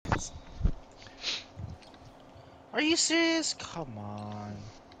Are you serious? Come on.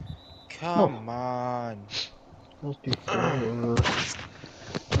 No, Come on. that was before. That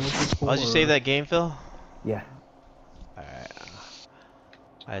was Oh, did you save before. that game, Phil? Yeah. Alright.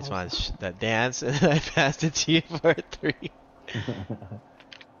 I just wanted that dance and then I passed it to you for a 3.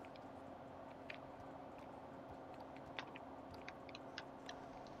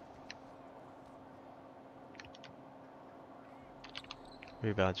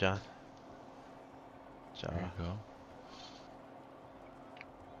 Rebound, John. There you go.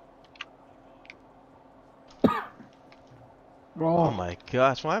 Oh my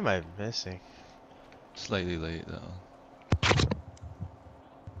gosh, why am I missing? Slightly late though.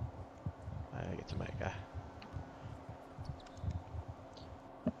 I gotta get to my guy.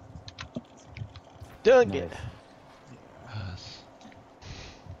 Dunk it! Nice. Pass.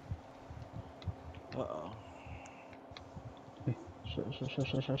 Uh-oh.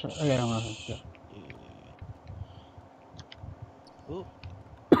 Okay, I'm yeah. Ooh.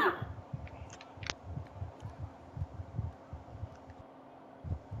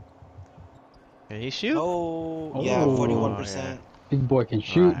 Can he shoot? Oh, yeah, Oh. 41%. Big boy can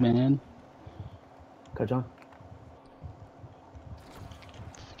shoot, Alright. man. Cut John.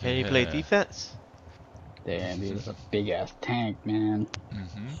 Can he play Yeah. defense? Damn, dude, that's a big ass tank, man.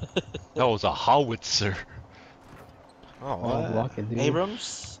 That was a howitzer. Oh, Oh, what? block it, dude.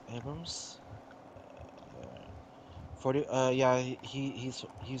 Abrams. 40. Yeah, he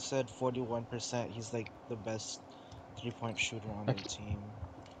said 41%. He's like the best 3-point shooter on their team.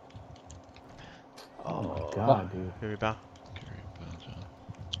 Oh my Oh, god, dude. good rebound. Good rebound, John.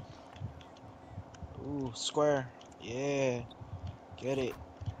 Ooh, square. Yeah. Get it.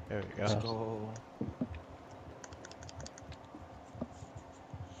 There we Let's go. go.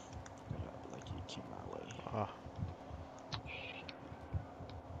 Like you came my way. Oh.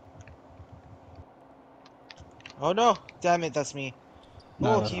 Oh no! Damn it, that's me.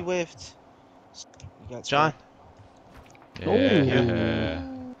 No, Oh, no, he no. whiffed. You got John. square. Yeah.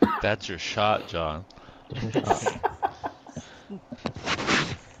 That's your shot, John. Just a shot.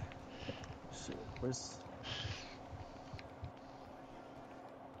 Shit, where's...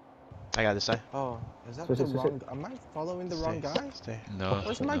 I got this side. Oh, is that Switch the it, switch wrong... Am I following the wrong guy? Stay. No.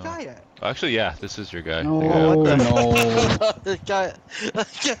 Where's my no. guy at? Actually, yeah, this is your guy. No, The guy what the- no. The guy...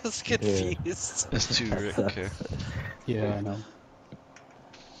 I was confused. That's too Rick. Okay. Yeah, I know.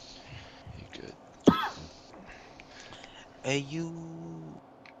 You good? Hey, you...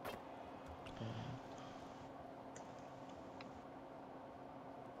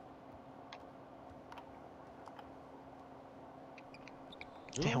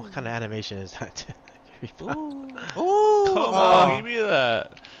 Damn, what kind of animation is that? Ooh. Ooh. Come Oh. on, give me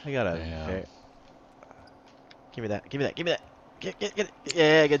that. I got a. Damn. Okay. Give me that. Give me that. Give me that. Get it.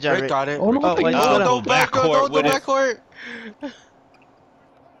 Yeah, good job, Rick Rick. got it. Oh, no, Oh, wait, Oh, no, don't back backcourt don't with do it. backcourt.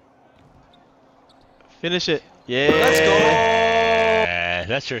 Finish it. Yeah. Let's go. Yeah,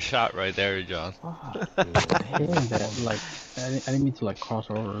 that's your shot right there, John. Fuck, dude. Damn, that, like, I didn't mean to, like, cross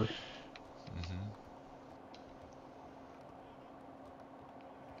over.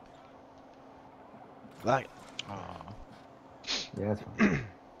 Like. Yeah, that's fine.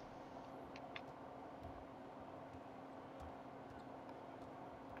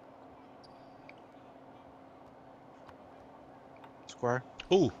 Square.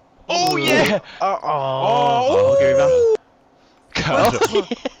 Ooh. Oh yeah. Oh. Okay, rebound. Got him.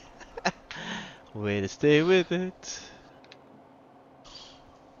 Way to stay with it.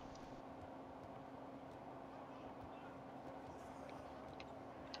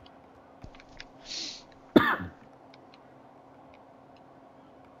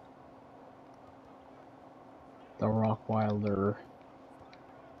 The Rockwilder.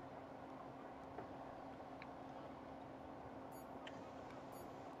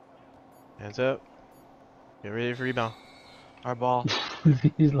 Hands up. Get ready for rebound. Our ball.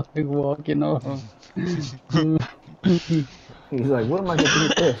 He's like walking off. He's like, what am I gonna do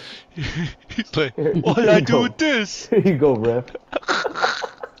with this? He's like, Here what did you I do go. with this? Here you go, ref.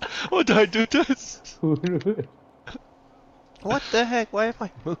 What did I do with this? What the heck? Why am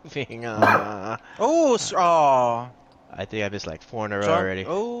I moving? Oh. I think I missed like 4 in a row Jump. already.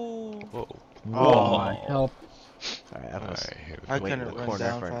 Oh. Whoa. Oh my help. Alright, I'm Alright, here we I go. waiting in couldn't the run corner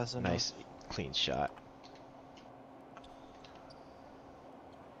down for fast a enough. nice, clean shot.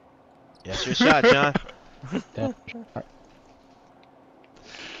 Yes, your shot, John. That shot.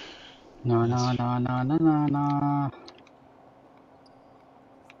 No, no, no, no, no, no, no.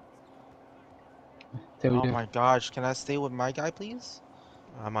 Oh my gosh, can I stay with my guy, please?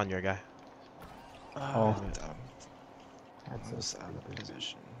 I'm on your guy. Oh. Damn. That's I was so out of stupid.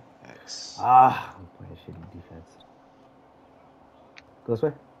 position. X. Ah, I'm playing shitty defense. Go this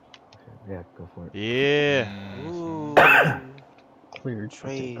way. Yeah, go for it. Yeah. Ooh. Cleared for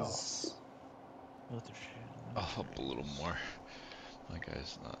takeoff. Trays. Up a little more. My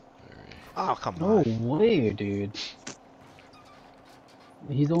guy's not very. Oh, come No on. way, dude.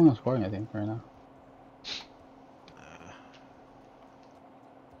 He's the only one scoring, I think, right now.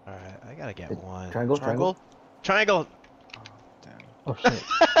 Alright, I gotta get Hit one. Triangle, Triangle? Triangle! Oh, damn. Oh shit.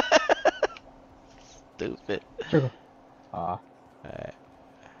 Stupid. Circle. Ah. Alright.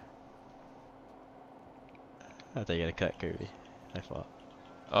 I thought you gotta cut Kirby. I thought.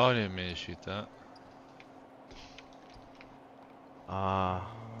 Oh, I didn't mean to shoot that. Ah.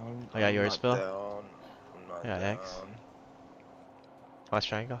 I got yours, Phil. I'm not I got down. X. Last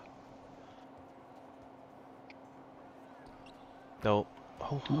triangle. Nope.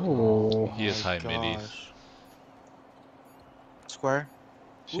 Oh. Oh. He has my high middies. gosh. Square.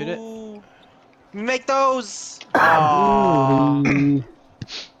 Shoot it. Ooh. Make those! Aww. Early.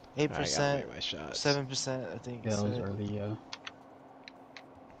 8%, make my shots. 7%, I think. Yeah, that was said. early, yeah.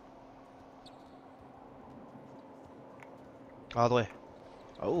 All the way.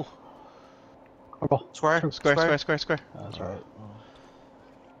 Oh. Purple. Square. Square. That's right.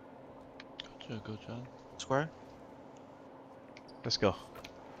 Go, John. Square. Let's go.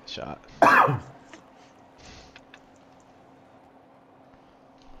 Shot.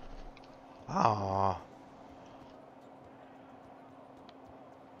 Ah.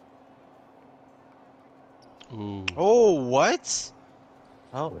 Ooh. Oh, what?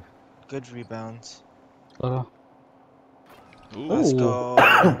 Oh, good rebounds. Ooh. Let's go.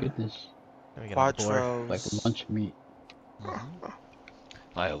 Oh, goodness. Let me get on the board. Quattros. Like lunch meat.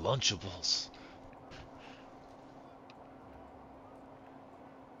 My Lunchables.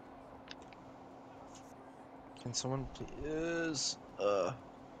 Can someone please?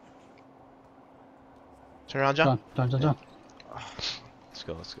 Turn around, John. John. Let's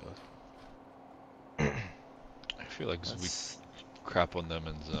go. I feel like we That's... crap on them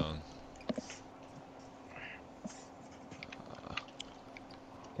in zone.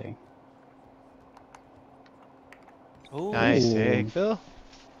 Dang. Ooh. Nice. Ooh. Hey, Phil.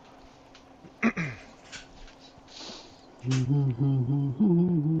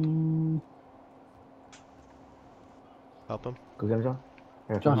 Help him. Go get him, John.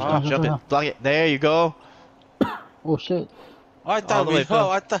 Here, John, come on. Jump it. Block it. There you go. Oh shit. Oh, I All thought the we. way, Phil. Oh,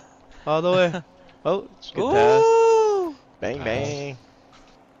 I thought. All the way. Oh, it's a good pass. Ooh. Bang, Pass. bang.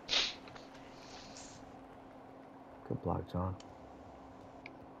 Good block, John.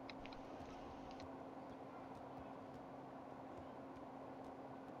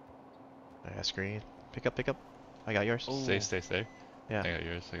 I got screen. Pick up. I got yours. Ooh. Stay. Yeah. I got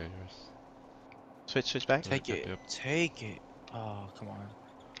yours. Switch back. Take it. Yep. Take it. Oh, come on.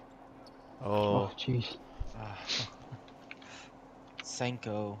 Oh. Oh, jeez. Ah.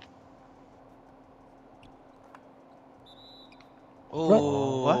 Senko. What?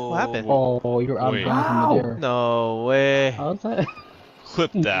 What happened? Oh, you're out of Wait. bounds in Ow! midair. No way. How's that?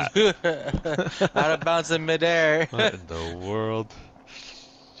 Clip that. Out of bounds in midair. What in the world?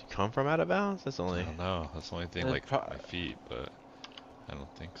 Did you come from out of bounds? That's I only. don't know. That's the only thing, That's like pro- my feet, but I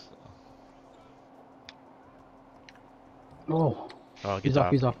don't think so. Oh, Oh, good he's job.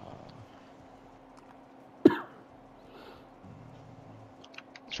 off, he's off.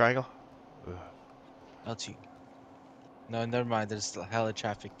 Triangle. L2. No, never mind. There's hella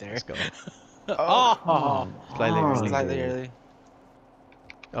traffic there. Let's go. Oh, Slightly Oh, early. slightly early.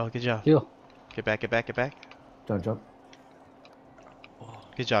 Oh, good job. Heal. Get back. Jump. Oh,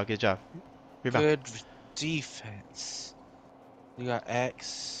 Good job. Rebound. good defense. You got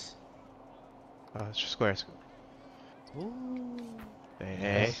X. Square. Ooh.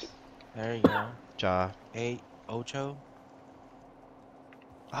 Hey. There you go. Job. 8. Ocho.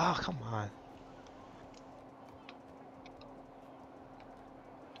 Oh, come on.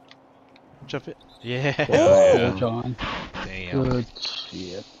 Jump it. Yeah. Oh, Yeah. John. Damn. Good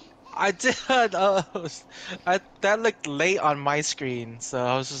shit. I did. That looked late on my screen, so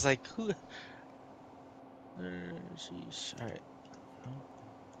I was just like, who? Sheesh. All right.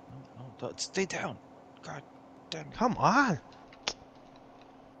 No, don't stay down. God damn it. Come on.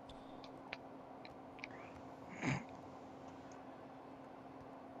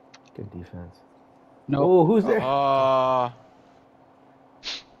 Good defense. No. Oh, who's there?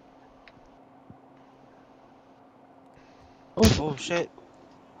 Oh shit.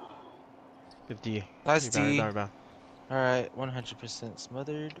 Good D. That's D. Rebound. Alright, 100%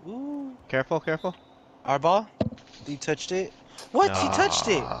 smothered. Ooh. Careful. Our ball? He touched it? What? He touched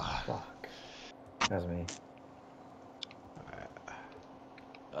it? Ah, Fuck. That's me.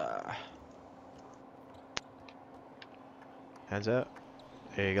 Uh, Hands up.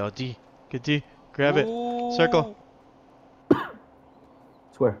 There you go, D. Good D. Grab it. Circle.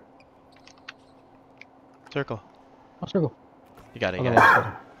 Square. Circle. I'll circle. You got it, you Otherwise, got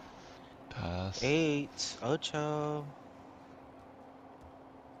it. Pass. 8, ocho.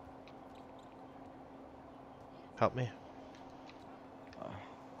 Help me.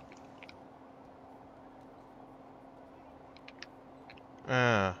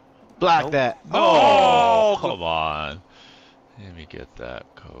 Block Nope. that. Oh, come on. Let me get that,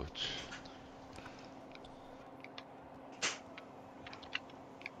 coach.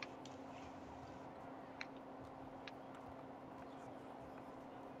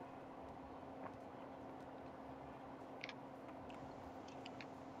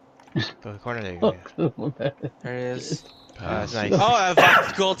 Go to the corner, there you go. There it is. That's Pass. nice. Oh, I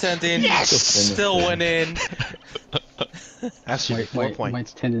fucked goaltending. Yes! Still winning. That should be 4 points.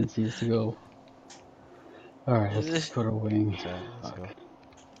 Mike's tendencies to go. Alright, let's go to wing. That's right, let's go.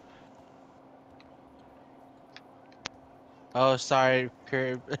 Oh, sorry,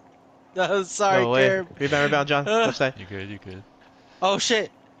 Curb. Oh, sorry, No way. Curb. Rebound, John. Left side. You good, you good. Oh,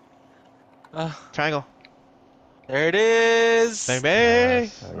 shit. Triangle. There it is. Bang,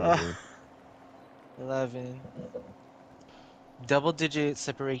 bang. Alright, 11. Double digit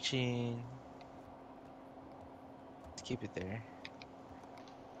separation. Let's keep it there.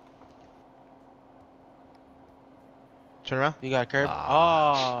 Turn around. You got Curb.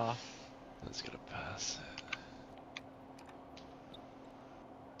 Ah. Oh. Let's get a pass.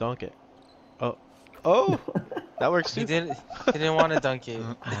 Dunk it. Oh. Oh! That works He too. didn't want to dunk it.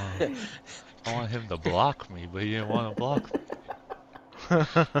 I want him to block me, but he didn't want to block me.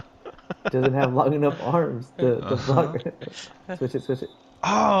 Doesn't have long enough arms to block it. Switch it.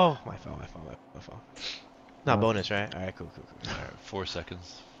 Oh! My fault. Not No. bonus, right? Alright, cool. Alright, 4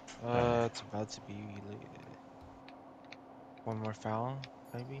 seconds. It's about to be one more foul,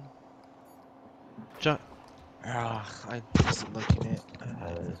 maybe. John. Ah, I wasn't looking at it.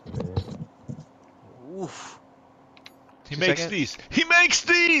 That is what it is. Oof. He 2 makes seconds. these! He makes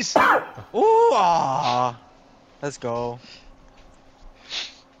these! Ooh, ah. Let's go.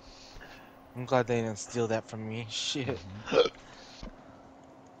 I'm glad they didn't steal that from me. Shit. Alright.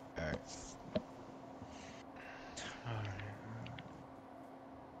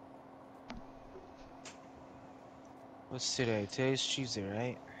 What's today? Today's Tuesday,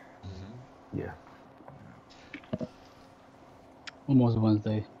 right? Yeah. Almost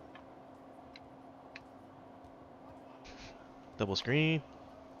Wednesday. Double screen.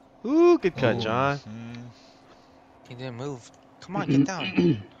 Ooh, good cut, Ooh, John. He didn't move. Come on, get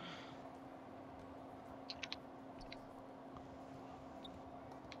down.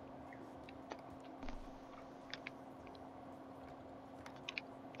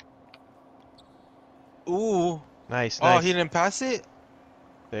 Ooh. Nice. Oh, he didn't pass it?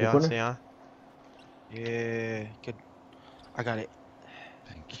 Stay Good on, corner. stay on. Yeah. Good. I got it.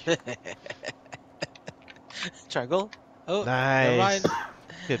 Thank you. Triangle. Oh, never Nice. mind.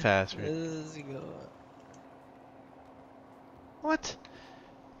 Good pass, Rick. Let's go. What?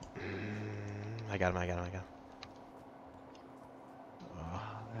 I got him. Oh,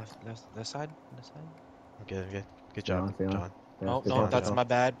 Left side. I'm good. Good Stay on, job, stay on. John. Oh, Good no, job, that's John. my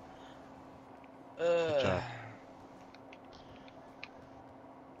bad. job.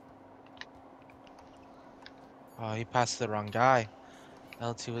 Oh, he passed the wrong guy.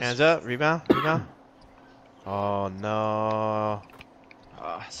 L2 was. Hands up, rebound. Oh no.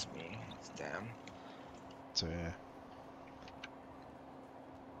 Oh, it's me. Damn. So yeah.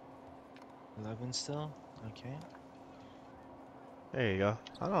 11 still? Okay. There you go.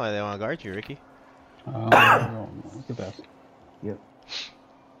 I don't know why they want to guard you, Ricky. Good pass. Yep.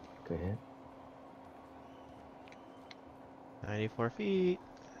 Good hit. 94 feet.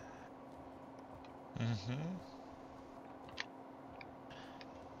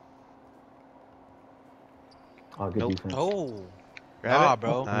 Oh, good Nope. defense. Oh, Grab nah, it.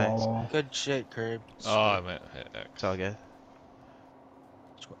 bro. Nice. Oh, Good shit, Curb. Oh, I meant hit X. It's all good.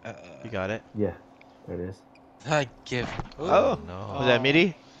 You got it. Yeah. There it is. I give. Oh. no. Was that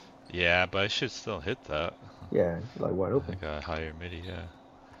midi? Yeah, but I should still hit that. Yeah, it's like wide I open. got a higher midi, yeah.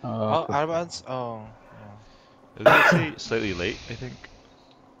 Oh, out of bounds. Oh. It was actually slightly late, I think.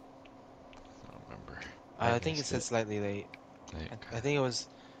 I don't remember. I think it missed said slightly late. Like, I think it was.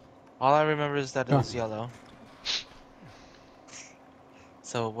 All I remember is that it was yellow.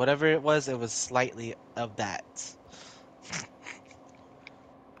 So whatever it was slightly of that.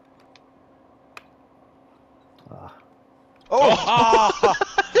 Ah, Oh!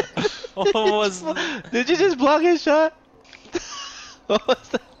 What was? Did you just block his shot? What was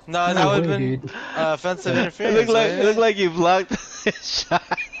that? No, that No would have way, been dude. offensive It interference. looked like right? you blocked the shot.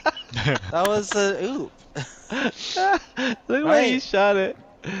 That was a oop. Look like you Right. shot it.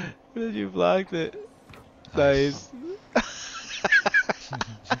 But you blocked it. Nice.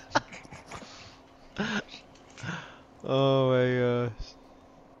 Oh my gosh.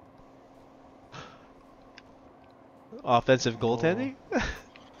 Offensive goaltending?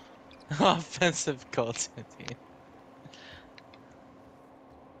 Offensive goaltending.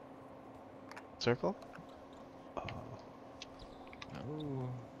 Circle? Ooh.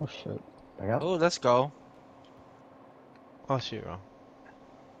 Oh shit. Back out. Oh, let's go. Oh shoot, wrong.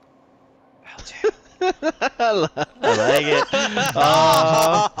 Oh, I like it.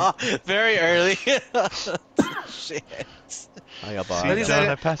 Oh, very early. Shit. I got See, ball. At least John,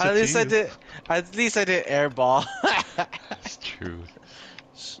 I I passed it at to least I you. did. At least I did airball. That's true.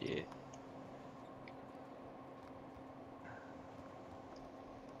 Shit.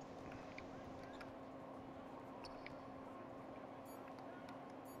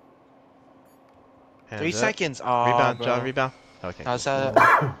 Hands 3 up. seconds. Oh, Rebound, bro. John, rebound. Okay. How's cool.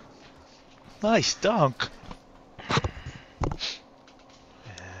 that? Nice dunk.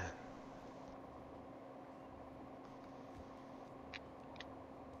 Man.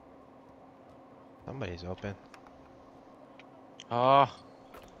 Somebody's open. Oh.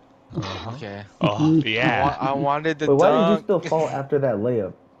 Okay. Oh yeah. I wanted the But why did you dunk. still fall after that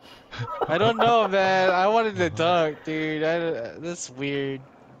layup? I don't know, man. I wanted the dunk, dude. That's weird.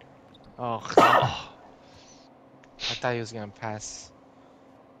 Oh, I thought he was gonna pass.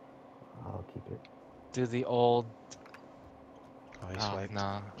 I'll keep it. Do the old. Oh, he Oh, swiped.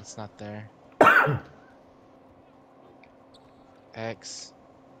 no, it's not there. X.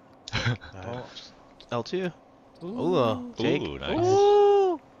 Oh. L2. Ooh, Jake. Ooh, nice.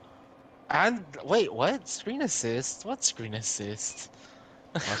 Ooh. And wait, what? Screen assist? What screen assist?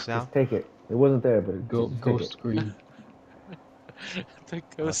 Watch now. Just take it. It wasn't there, but Go just take ghost it. screen. The One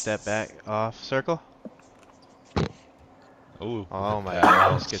ghost. step back. Off. Circle. Ooh. Oh my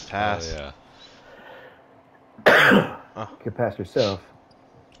pass. gosh, good pass. Oh, You can pass yourself.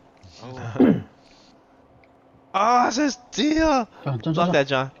 Oh, Oh, it's a steal. John, John, Block John. that,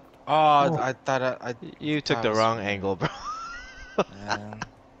 John. I thought I. You took That the was wrong weird. angle, bro. Man.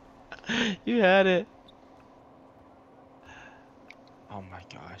 You had it. Oh my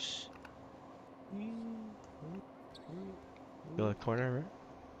gosh. Go to the corner, right?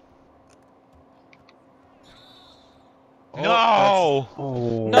 Oh, No!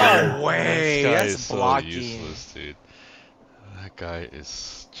 Oh. No way! This guy That's is so blocking. useless, dude. That guy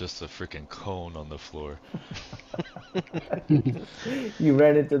is just a freaking cone on the floor. You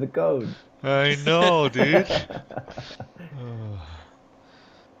ran into the code. I know, dude.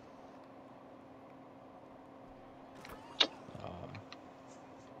 Uh,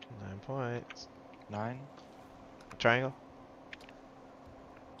 9 points. 9. Triangle.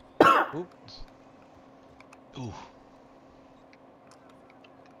 Oop. Ooh.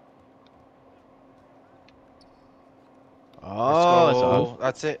 Oh, it's Let's off. go.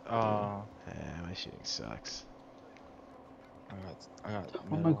 That's it. Oh, Yeah, my shooting sucks. I got.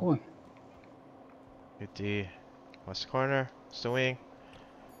 Where am I going? Good D. Watch the corner. It's the wing.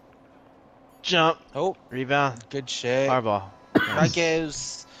 Jump. Oh, Rebound. good shit. Our ball. That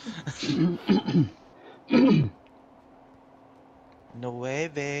gives. No way,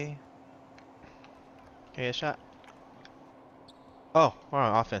 babe. Okay, a shot. Oh, we're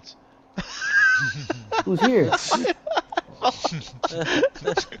on offense. Who's here?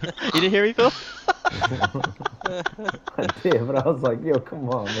 You didn't hear me, Phil? I did, but I was like, yo, come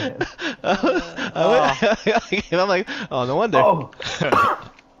on, man. I'm like, oh, no wonder. Oh,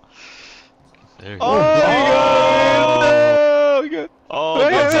 There you Oh, go. no! Good. Oh,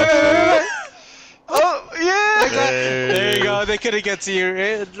 Wait, that's wait, wait, actually- wait, wait. Oh, yeah! There you go. They couldn't get to you,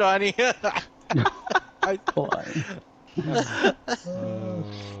 eh, Johnny. Fly. Oh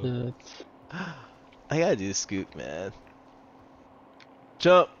shit. I gotta do the scoop, man.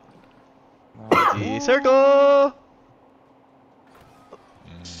 Jump. D circle.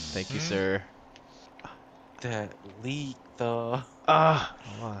 Thank you, sir. That leak, though. Ah,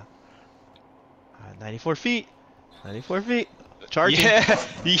 hold on. 94 feet. 94 feet. Charging. Yeah!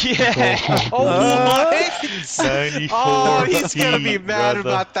 Yeah! Oh, what? 94 Oh, he's gonna be feet, mad brother.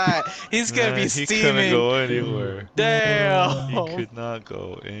 about that. He's gonna be Man, he couldn't steaming. go anywhere. Damn. He could not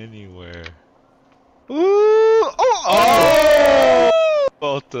go anywhere. Ooh! Oh! Oh!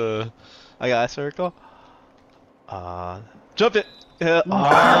 About the... I got a circle. Jump it. Oh,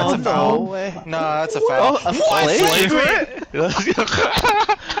 that's a no foul. way. No, that's a foul. Oh, a flagrant?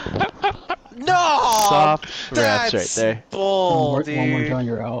 No! Soft raps right That's there. bull, One more dude. John,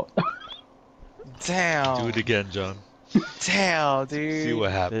 you're out. Damn. Do it again, John. Damn, dude. See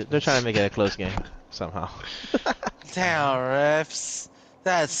what happens. They're trying to make it a close game somehow. Damn, refs.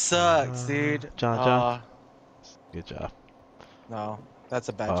 That sucks, dude. John. Good job. No, that's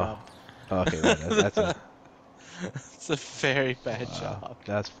a bad Oh. job. Okay, well, that's a It's a very bad job.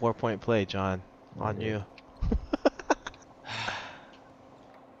 that's 4-point play, John. On Okay. you.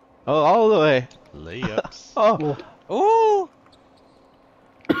 Oh, all the way. Layups. Oh. Oh,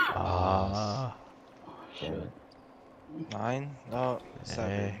 Ooh! Ah. Shit. 9? No, 7.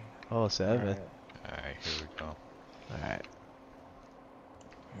 Hey. Oh, 7. Alright, Alright, here we go. Alright.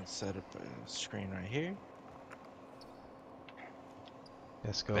 let's set up a screen right here.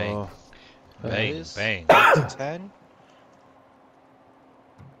 Let's go. Bang. Bang, This. bang. 10.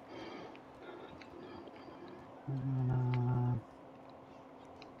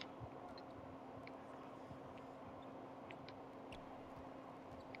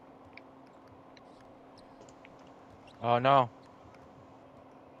 Oh no.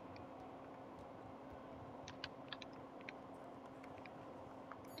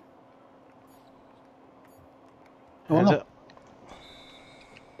 Oh, Hands no. up.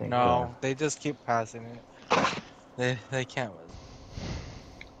 Thank No, God. they just keep passing it. They can't win.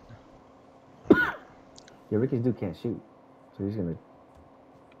 Yeah, Ricky's dude can't shoot, so he's gonna.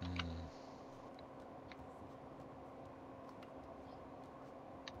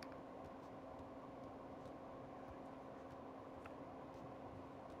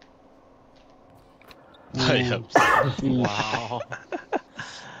 Layups. Wow.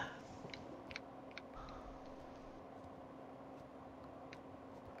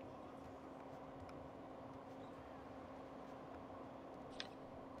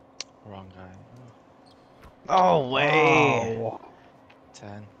 Wrong guy. Oh, way. Oh.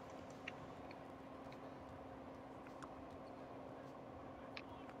 10.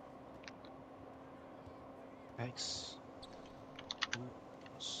 X.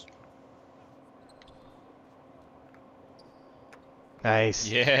 Nice.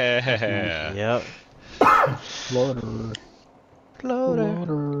 Yeah. Yep. Floater. Floater.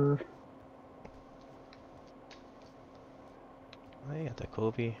 Floater. Oh, you got the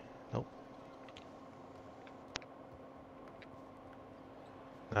Kobe. Nope.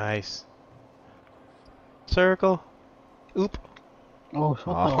 Nice. Circle. Oop. Oh,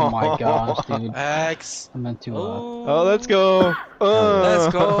 oh my gosh, dude. X. I meant to, Oh, let's go.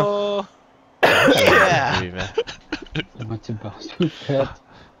 Let's go. Yeah. Man. I meant to bounce too bad.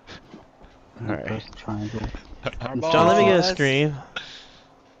 Alright. Press triangle. John, let me get a Boss. screen.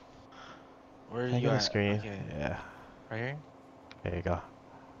 Where are Can I you get a at? screen? Okay. Yeah. Right here? There you go.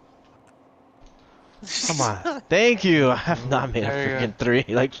 Come on. Thank you. I have not made a There you freaking 3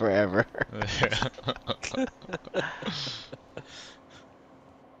 like forever.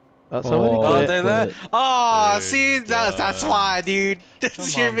 Oh, somebody Oh, Oh, quit. they that. quit. Oh, Good see, that's God. why, dude. Come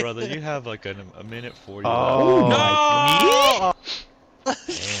on, brother. You have like a minute 40 Oh, No! left.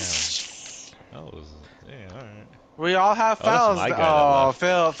 Damn. That was. Yeah, alright. We all have Oh, that's fouls. my guy that Oh, left.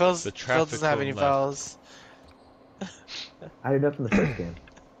 Phil The Phil doesn't have traffic any cone left. fouls. I did nothing the first game.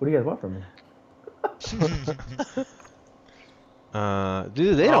 What do you guys want from me?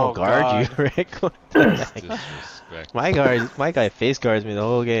 Dude, they Oh, don't guard you, Rick. What the heck? Disrespect. My guy face guards me the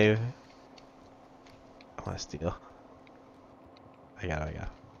whole game. I want to steal. I got it.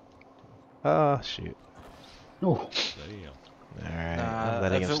 Oh, shoot. Oh, Damn. Alright, I'm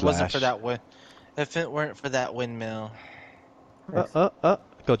letting If him it wasn't for slash. that if it weren't for that windmill,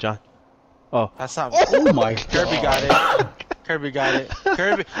 Go, John. Oh. that's not. oh my Kirby god. got it. Kirby got it.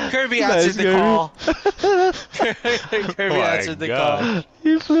 Kirby Nice, answered the Kirby. call. Kirby my answered the God. call.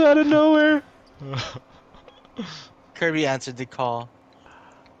 He flew out of nowhere. Kirby answered the call.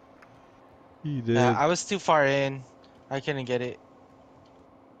 He did. I was too far in. I couldn't get it.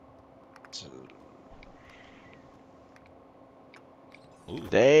 Ooh.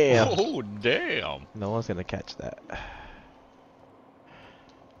 Damn. Oh, damn. No one's gonna catch that.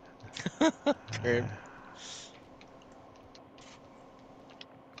 Kirby.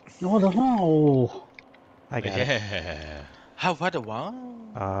 No, no. I got it. Yeah. How what a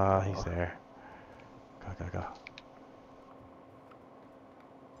wow. He's there. Go.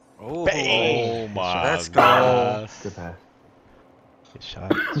 Oh, Oh my. Let's go. gosh. Good pass. Good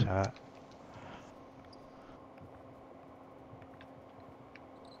shot.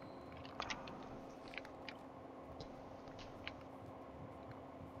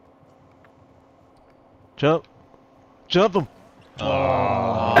 Jump him. Oh,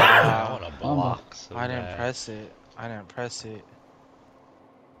 I want to block. So I didn't bad. press it. I didn't press it.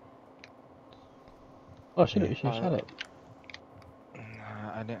 Oh, shit! You should shut it.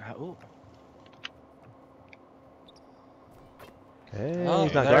 Nah, I didn't. Ooh. Hey, Oh,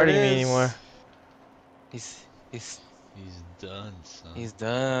 he's not there guarding it me is. anymore. He's He's done, son. he's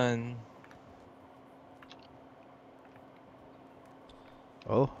done.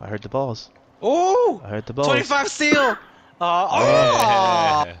 Oh, I heard the balls. Oh, I heard the balls. 25 steal.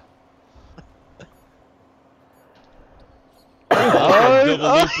 Oh. Yeah. Oh, Double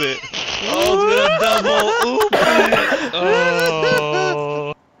oh. loop it. Oh, it's gonna double oop it.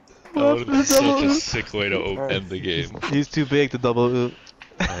 Oh. That would be such a sick way to end the game. He's too big to double oop.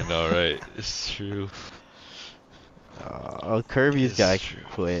 I know, right? It's true. Oh, Kirby's It's guy true.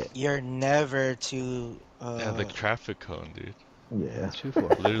 quit. You're never too. Yeah, the traffic cone, dude. Yeah, Yeah.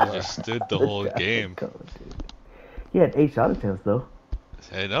 2-4. Literally just stood the whole game. He had 8 shot attempts though.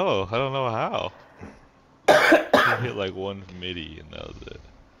 I know. I don't know how. He hit like one midi and that was it.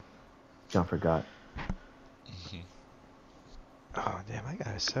 John forgot. Oh, damn, I got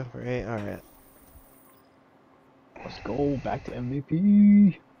a 7 for 8. Alright. Let's go back to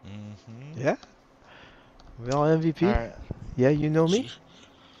MVP. Mm-hmm. Yeah? We all MVP? Alright. Yeah, you know me?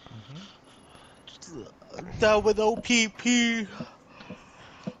 Down with OPP.